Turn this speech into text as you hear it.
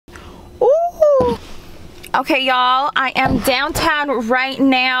Okay, y'all, I am downtown right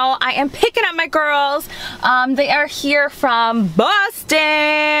now. I am picking up my girls. They are here from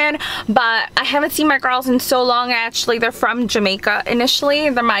Boston, but I haven't seen my girls in so long. Actually, they're from Jamaica initially.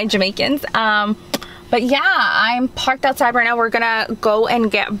 They're my Jamaicans. But yeah, I'm parked outside right now. We're gonna go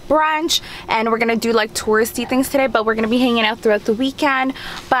and get brunch, and we're gonna do like touristy things today, but we're gonna be hanging out throughout the weekend.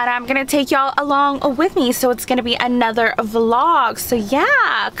 But I'm gonna take y'all along with me, so it's gonna be another vlog. So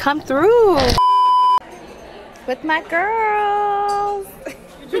yeah, come through. With my girls.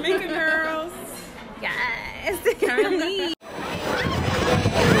 Jamaican girls. Yes. Currently.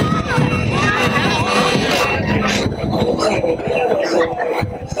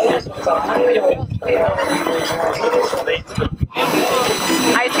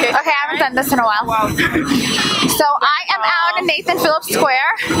 Okay, I haven't done this in a while. Wow. So I am out in Nathan Phillips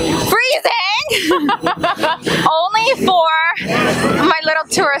Square, freezing, only for my little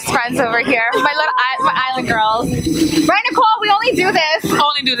tourist friends over here, my island girls. Right, Nicole? We only do this.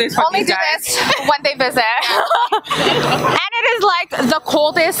 Only do this when they visit. And it is like the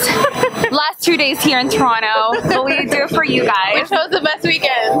coldest last 2 days here in Toronto, but we do it for you guys. We chose the best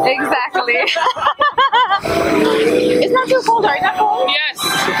weekend. Exactly. It's not too cold, are you not cold? Yes.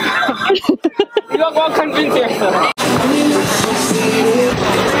 You don't go convince yourself.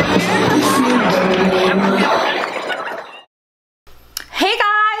 Hey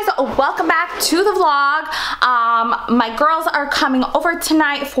guys, welcome back to the vlog. My girls are coming over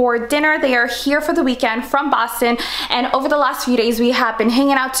tonight for dinner. They are here for the weekend from Boston, and over the last few days we have been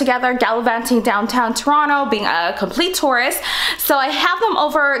hanging out together, gallivanting downtown Toronto, being a complete tourist. So I have them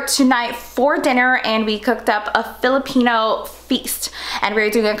over tonight for dinner, and we cooked up a Filipino feast, and we're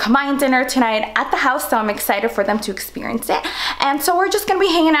doing a combined dinner tonight at the house, so I'm excited for them to experience it. And so we're just gonna be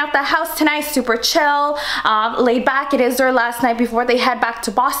hanging out at the house tonight, super chill, laid back. It is their last night before they head back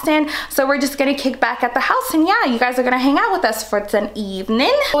to Boston, so we're just gonna kick back at the house, and yeah, you guys are gonna hang out with us for an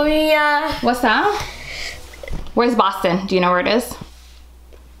evening. What's that? Where's Boston? Do you know where it is?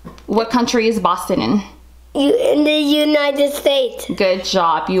 What country is Boston in? In the United States. Good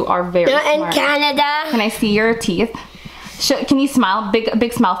job, you are very Not smart. in Canada. Can I see your teeth? Can you smile?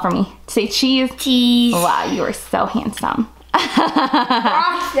 Big smile for me. Say cheese. Cheese. Wow, you are so handsome.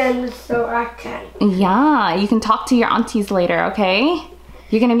 Boston, so I can. Yeah, you can talk to your aunties later, okay?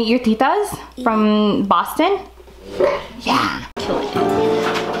 You're gonna meet your titas from Boston? Yeah. Kill it.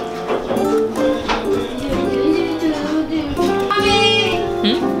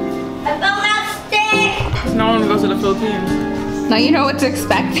 I felt that stick. No one goes to the Philippines. Now you know what to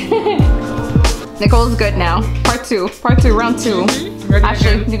expect. Nicole's good now. Part two, round two. Ready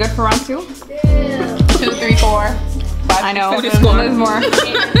Ashley, again. you good for round two? 2, 3, 4, 5. I know. Finish score. There's more.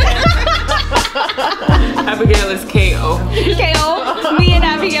 Abigail is KO. KO. Me and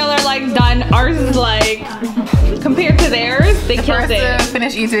Abigail are like done. Ours is like, compared to theirs, they killed First it. to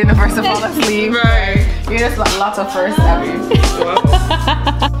finish eating, the first to fall asleep. Right. You just lots of firsts, Abby.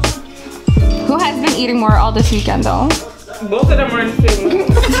 Who has been eating more all this weekend though? Both of them are in the same.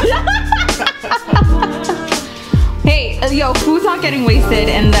 Hey, yo, food's not getting wasted,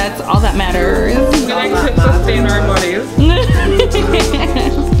 and that's all that matters. We like to sustain our bodies.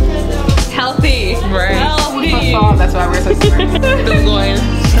 Healthy. Right. Healthy. Oh, that's why we're so smart. Still going.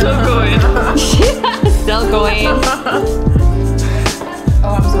 Still going. Still going.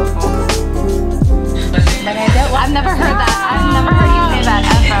 Oh, I'm so full. I've never heard that. I've never heard you say that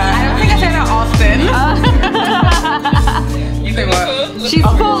I don't think I say that often. You say what? She's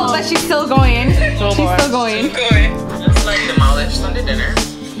full, but she's still going. She's still going. Going. Just like demolished Sunday dinner.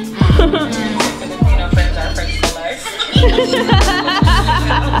 Filipino friends are friends for life.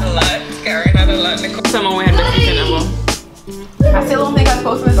 A lot. Carrying out a lot. Nicole. Someone we had this weekend, Emma. I still don't think I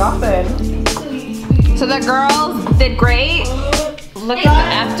post this often. So the girls did great. Look at the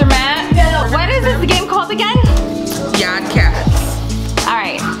aftermath. What is this game called again? Yard cats.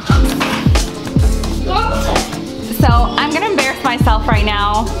 Alright. So I'm gonna embarrass myself right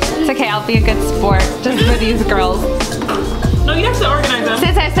now. It's okay, I'll be a good sport just for these girls. No, you have to organize them.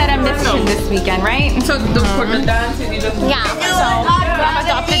 Since I said I'm this weekend, right? So the dance is you just Yeah, so I'm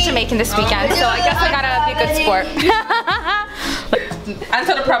adopted Jamaican this weekend, so I guess I gotta be a good sport.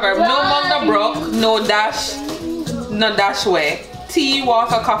 answer the proverb. No mug, no broke, no dash way. Tea,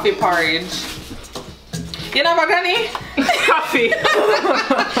 water, coffee, porridge. You never got any? Coffee.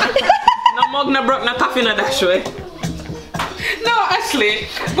 No mug, no broke, no coffee, no dash way. No, actually,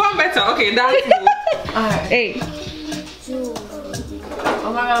 go on better. Okay, that's move. Alright. Hey.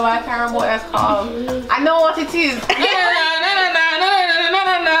 Oh my god, why I can't remember what it's called. I know what it is. I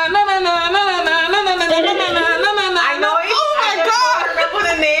know it. Oh my god! I remember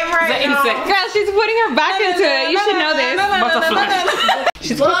the name right right now. insect. Girl, she's putting her back into it. You should know this. Butterfly.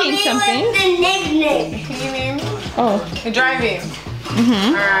 She's cooking something. What's the nickname? Cleaning. Oh. You're driving.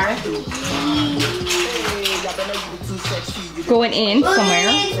 Alright. Going in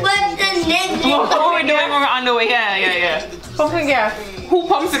somewhere. What's the nickname? What are we doing when we're on the way? Yeah. Pumping gas. Who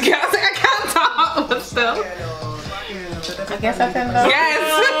pumps the gas? I can't talk, but still. I guess I can though. Yes!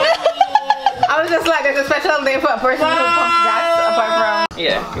 I was just like, there's a special day for a person who pumps gas apart from.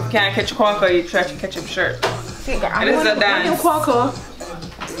 Yeah, if you can't catch a quacker, you try to catch him shirt. And this is a dance.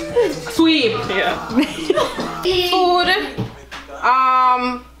 Sweep. Yeah. Food.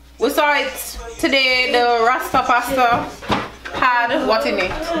 We saw it today. The Rasta pasta had what in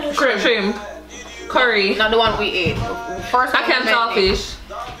it? Shrimp. Curry. Not the one we ate. First I can't tell fish.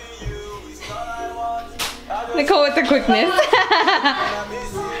 Nicole with the quickness.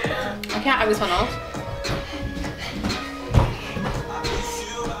 I can't have this one out.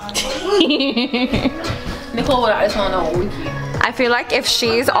 Nicole would have this one out. I feel like if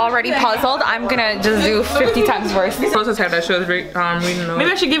she's already puzzled, I'm gonna just do 50 times worse. Process had that she was reading those.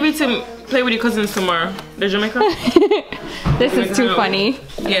 Maybe I should give you to play with your cousins tomorrow. They're Jamaican? This is too funny.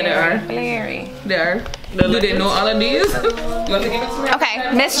 Yeah, they are. Larry. They are. Do they know all of these? You want to give it to me?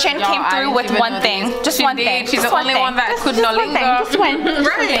 Okay, Miss Chin came through with one thing. Just one thing. She's Just the one only thing. one that could Just not one thing. linger. Just one.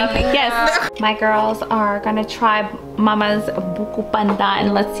 Right. Yes. My girls are gonna try Mama's buku pandan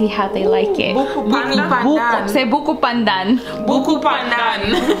and let's see how they like it. Buku Buku. pandan. Say buku pandan. Buku pandan.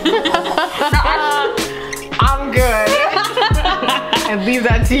 I'm good. And leave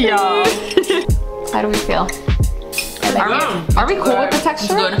that to y'all. How do we feel? Are we cool with the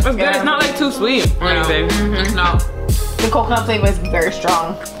texture? It's good. It's good. It's not like too sweet or anything. It's not. The coconut flavor is very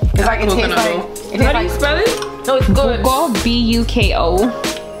strong. It's like it tastes Coconut like. though. It tastes How do like. you spell it? No, it's good. Buko, B-U-K-O.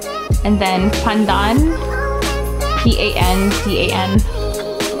 And then pandan, P-A-N-D-A-N.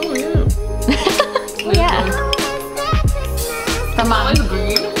 Oh yeah. Yeah. Come on. It's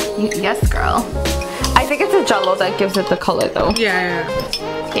green. Yes, girl. I think it's a jello that gives it the color though. Yeah.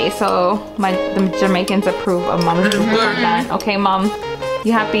 Okay, so the Jamaicans approve of Mom's buku pandan. Okay, Mom,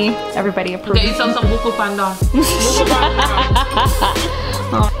 you happy? Everybody approves. Okay, you sell some buku pandan.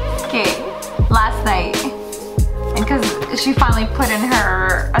 Okay, last night, and because she finally put in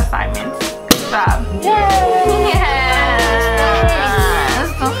her assignments. Good job. Yay! Yes!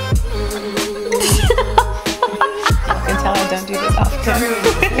 I can tell I don't do this often.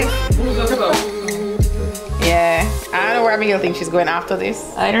 Yeah. I don't know where Abigail thinks she's going after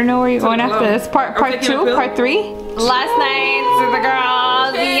this. I don't know where you're going after this. Part taking a 2, pill. part 3. Last night to the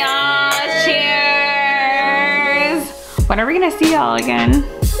girls. Yeah, cheers. When are we gonna see y'all again?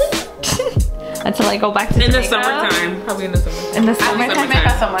 Until I go back to In the Jamaica? summertime. Probably in the summer. In the I summertime. can make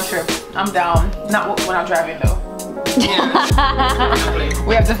a summer trip. I'm down. Not when I'm driving though.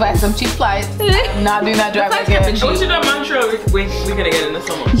 We have to find some cheap flights. I'm not doing that drive again. Go to the Montreal. We gonna get in the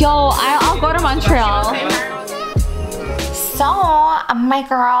summer. Yo, I'll go to Montreal. So, my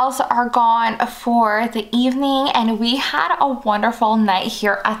girls are gone for the evening and we had a wonderful night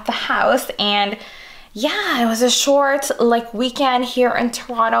here at the house. And yeah, it was a short weekend here in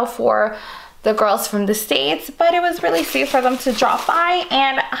Toronto for the girls from the States, but it was really sweet for them to drop by,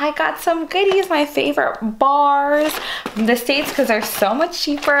 and I got some goodies, my favorite bars from the States because they're so much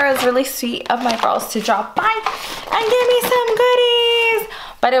cheaper. It was really sweet of my girls to drop by and give me some goodies.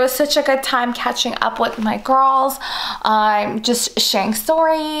 But it was such a good time catching up with my girls, just sharing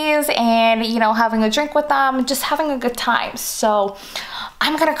stories and, you know, having a drink with them, just having a good time. So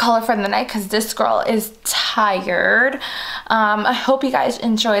I'm gonna call it for the night because this girl is tired. I hope you guys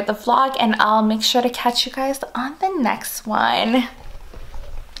enjoyed the vlog and I'll make sure to catch you guys on the next one.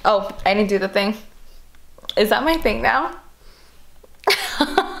 Oh, I didn't do the thing. Is that my thing now?